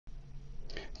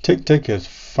TickTick has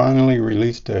finally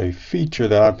released a feature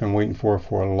that I've been waiting for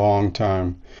a long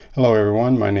time. Hello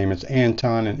everyone, my name is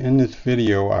Anton, and in this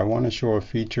video I want to show a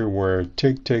feature where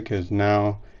TickTick has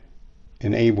now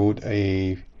enabled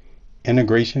a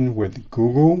integration with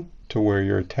Google to where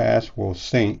your task will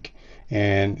sync,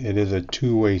 and it is a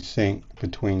two-way sync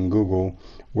between Google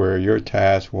where your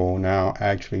task will now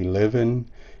actually live in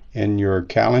your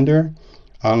calendar,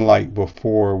 unlike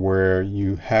before where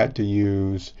you had to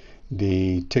use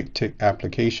the TickTick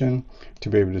application to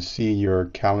be able to see your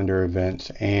calendar events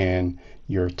and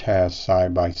your tasks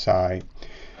side by side.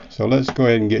 So let's go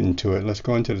ahead and get into it. Let's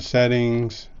go into the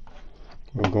settings.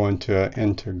 We'll go into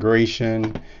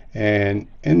integration, and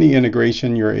in the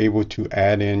integration you're able to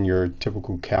add in your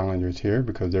typical calendars here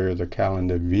because there is a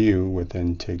calendar view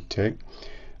within TickTick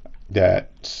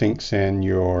that syncs in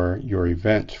your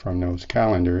events from those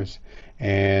calendars.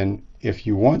 And if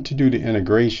you want to do the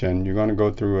integration, you're going to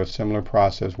go through a similar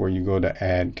process where you go to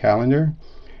add calendar,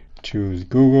 choose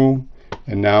Google,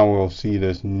 and now we'll see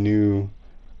this new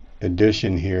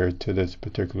addition here to this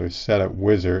particular setup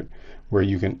wizard where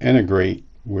you can integrate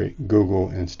with Google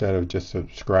instead of just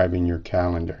subscribing your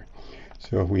calendar.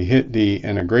 So if we hit the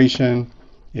integration,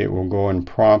 it will go and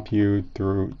prompt you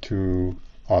through to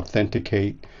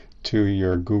authenticate to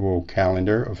your Google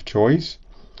Calendar of choice.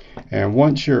 And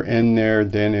once you're in there,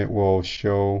 then it will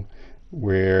show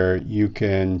where you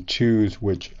can choose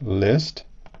which list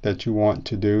that you want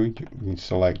to do. You can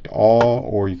select all,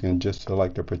 or you can just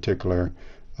select a particular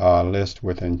list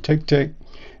within TickTick.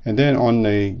 And then on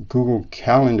the Google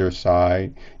Calendar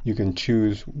side, you can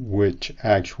choose which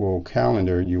actual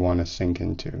calendar you want to sync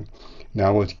into.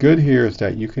 Now what's good here is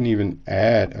that you can even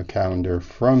add a calendar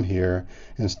from here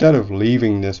instead of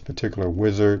leaving this particular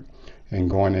wizard and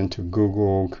going into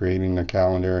Google, creating a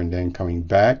calendar, and then coming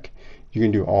back. You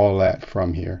can do all that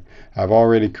from here. I've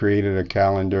already created a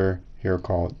calendar here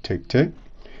called TickTick,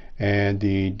 and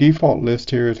the default list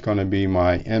here is going to be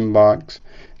my inbox.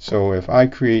 So if I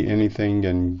create anything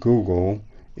in Google,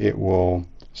 it will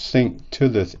sync to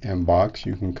this inbox.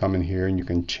 You can come in here and you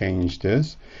can change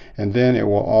this, and then it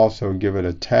will also give it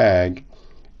a tag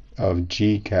of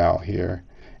gcal here.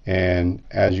 And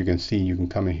as you can see, you can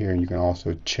come in here and you can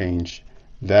also change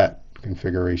that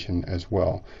configuration as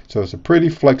well. So it's a pretty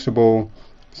flexible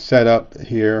setup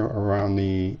here around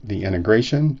the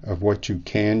integration of what you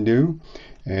can do.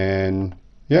 And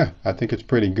yeah, I think it's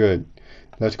pretty good.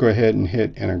 Let's go ahead and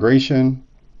hit integration,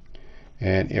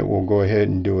 and it will go ahead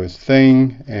and do its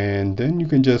thing. And then you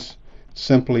can just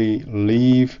simply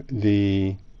leave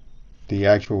the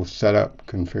actual setup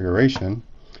configuration,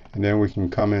 and then we can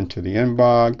come into the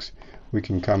inbox. We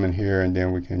can come in here and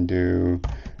then we can do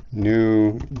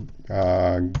new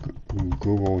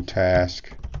Google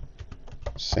task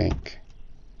sync,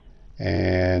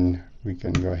 and we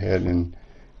can go ahead and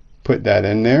put that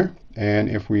in there. And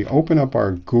if we open up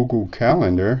our Google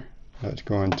Calendar, let's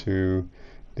go into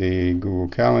the Google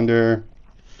Calendar.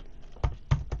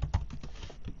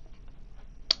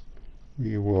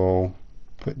 We will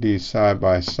put these side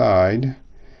by side,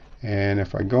 and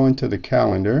if I go into the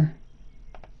calendar,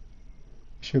 you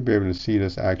should be able to see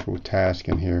this actual task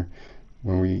in here.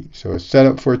 So it's set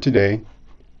up for today.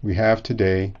 We have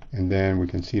today, and then we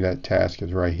can see that task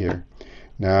is right here.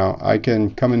 Now I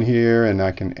can come in here and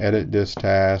I can edit this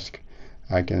task.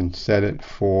 I can set it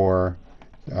for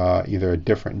either a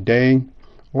different day,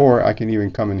 or I can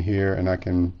even come in here and I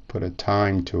can put a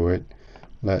time to it.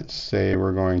 Let's say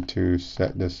we're going to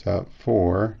set this up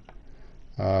for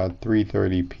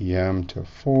 3:30 p.m. to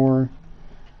 4.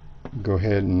 Go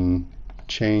ahead and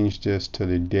change this to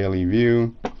the daily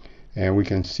view, and we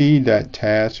can see that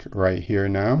task right here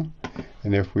now.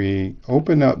 And if we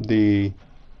open up the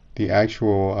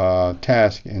actual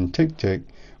task in TickTick,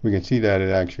 we can see that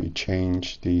it actually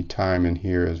changed the time in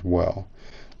here as well.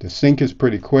 The sync is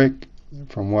pretty quick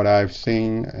from what I've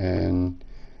seen, and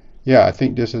yeah, I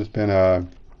think this has been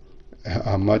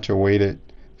a much awaited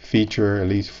feature, at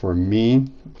least for me,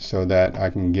 so that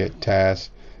I can get tasks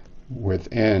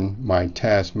within my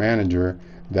task manager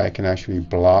that can actually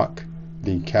block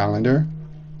the calendar.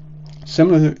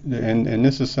 Similar, and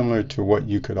this is similar to what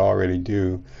you could already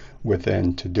do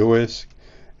within Todoist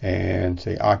and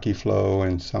say Akiflow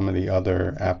and some of the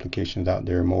other applications out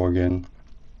there, Morgan.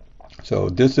 So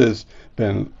this has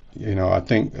been, I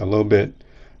think a little bit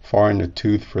far in the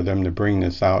tooth for them to bring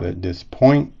this out at this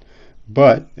point.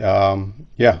 But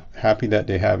yeah, happy that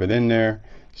they have it in there.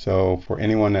 So for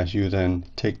anyone that's using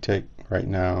TickTick right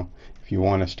now, if you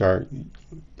want to start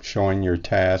showing your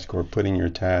task or putting your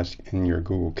task in your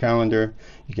Google Calendar,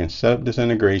 you can set up this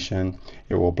integration.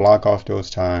 It will block off those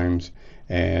times,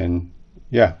 and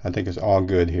yeah, I think it's all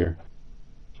good here.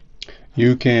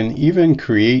 You can even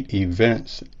create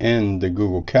events in the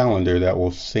Google Calendar that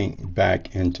will sync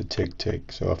back into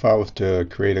TickTick. So if I was to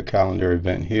create a calendar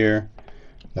event here,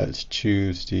 let's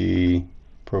choose the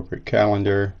appropriate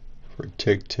calendar for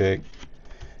TickTick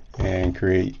and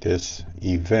create this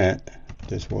event.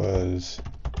 This was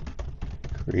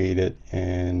created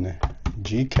in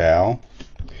GCal,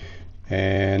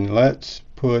 and let's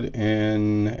put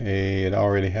in it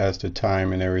already has the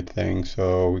time and everything,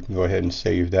 so we can go ahead and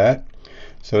save that.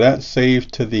 So that's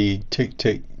saved to the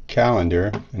TickTick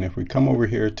calendar, and if we come over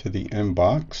here to the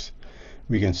inbox,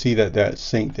 we can see that that's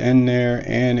synced in there,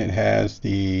 and it has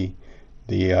the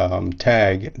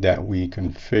tag that we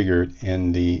configured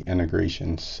in the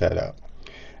integration setup.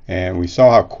 And we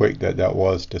saw how quick that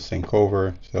was to sync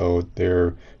over, so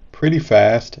they're pretty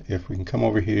fast. If we can come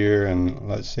over here and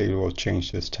let's say we'll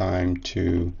change this time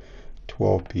to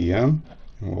 12 p.m.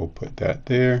 and we'll put that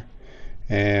there.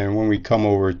 And when we come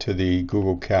over to the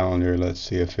Google Calendar, let's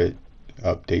see if it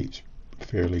updates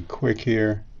fairly quick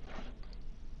here.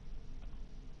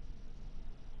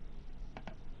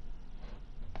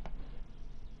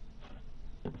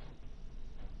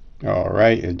 All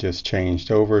right, it just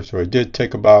changed over. So it did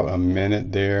take about a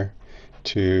minute there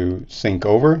to sync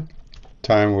over.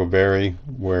 Time will vary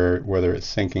whether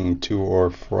it's syncing to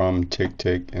or from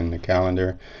TickTick in the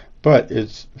calendar, but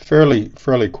it's fairly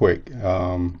quick.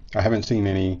 I haven't seen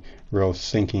any real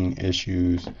syncing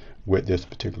issues with this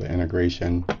particular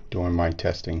integration during my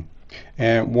testing.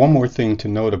 And one more thing to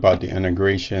note about the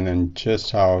integration and just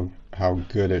how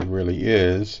good it really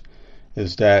is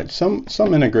that some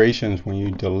integrations, when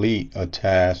you delete a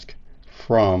task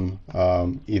from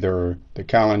either the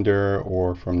calendar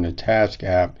or from the task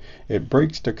app, it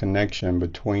breaks the connection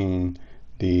between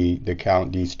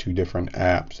these two different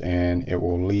apps, and it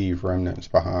will leave remnants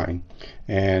behind.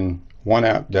 And one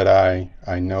app that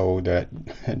I know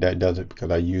that does it because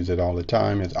I use it all the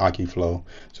time is Akiflow.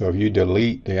 So if you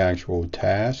delete the actual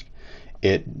task,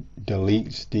 it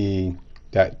deletes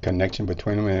that connection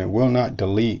between them, and it will not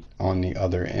delete on the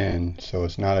other end. So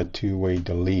it's not a two-way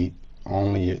delete,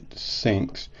 only it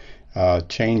syncs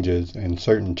changes and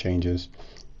certain changes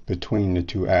between the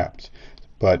two apps.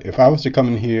 But if I was to come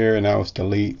in here and I was to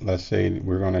delete, let's say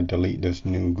we're going to delete this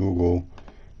new Google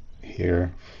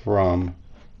here from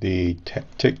the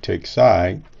TickTick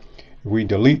side, if we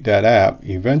delete that app,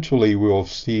 eventually we'll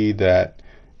see that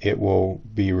it will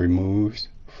be removed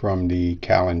from the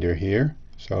calendar here.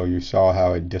 So you saw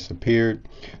how it disappeared.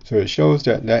 So it shows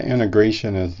that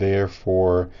integration is there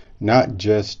for not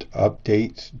just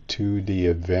updates to the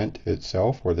event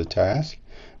itself or the task,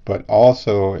 but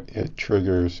also it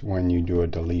triggers when you do a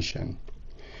deletion.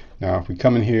 Now if we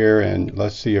come in here and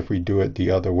let's see if we do it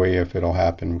the other way, if it'll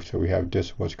happen. So we have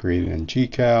this was created in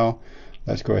GCal.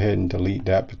 Let's go ahead and delete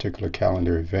that particular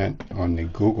calendar event on the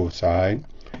Google side,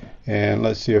 and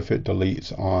let's see if it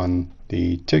deletes on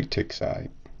the TickTick side.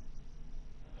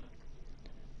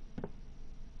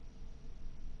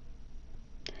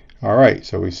 All right,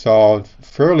 so we saw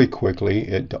fairly quickly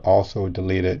it also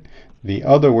deleted the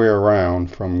other way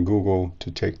around from Google to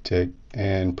TickTick,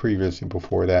 and previously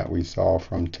before that we saw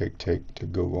from TickTick to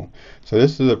Google. So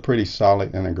this is a pretty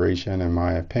solid integration in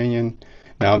my opinion.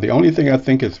 Now the only thing I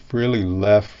think is really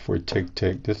left for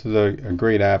TickTick, this is a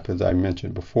great app as I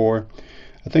mentioned before.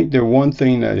 I think the one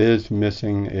thing that is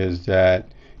missing is that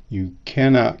you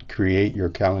cannot create your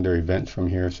calendar events from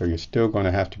here, so you're still going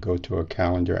to have to go to a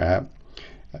calendar app.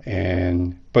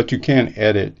 But you can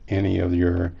edit any of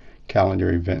your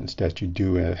calendar events that you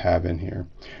do have in here.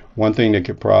 One thing that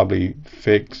could probably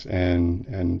fix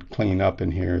and clean up in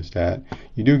here is that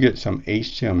you do get some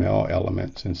HTML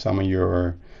elements in some of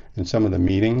the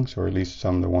meetings, or at least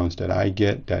some of the ones that I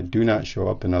get, that do not show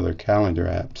up in other calendar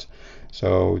apps.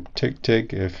 So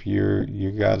TickTick, if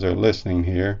you guys are listening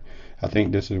here, I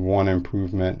think this is one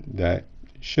improvement that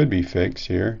should be fixed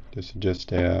here. This is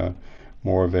just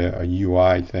more of a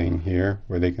UI thing here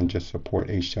where they can just support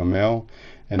HTML,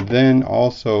 and then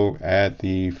also add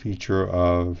the feature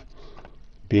of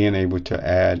being able to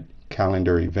add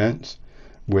calendar events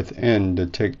within the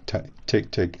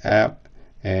TickTick app,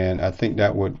 and I think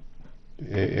that would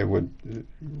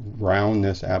round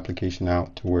this application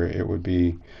out to where it would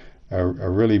be a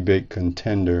really big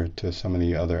contender to some of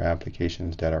the other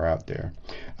applications that are out there.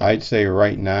 I'd say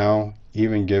right now,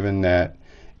 even given that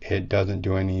it doesn't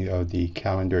do any of the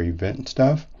calendar event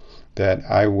stuff, that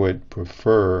I would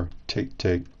prefer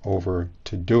TickTick over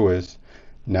Todoist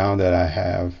now that I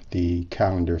have the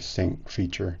calendar sync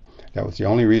feature. That was the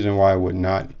only reason why I would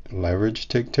not leverage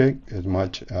TickTick as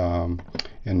much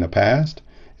in the past,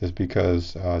 is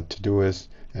because Todoist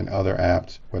and other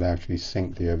apps would actually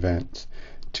sync the events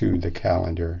to the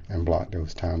calendar and block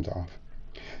those times off.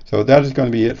 So that is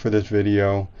going to be it for this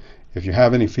video. If you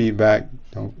have any feedback,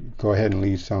 don't go ahead and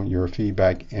leave your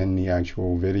feedback in the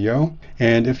actual video.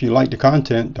 And if you like the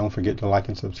content, don't forget to like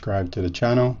and subscribe to the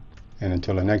channel. And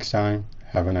until the next time,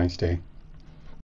 have a nice day.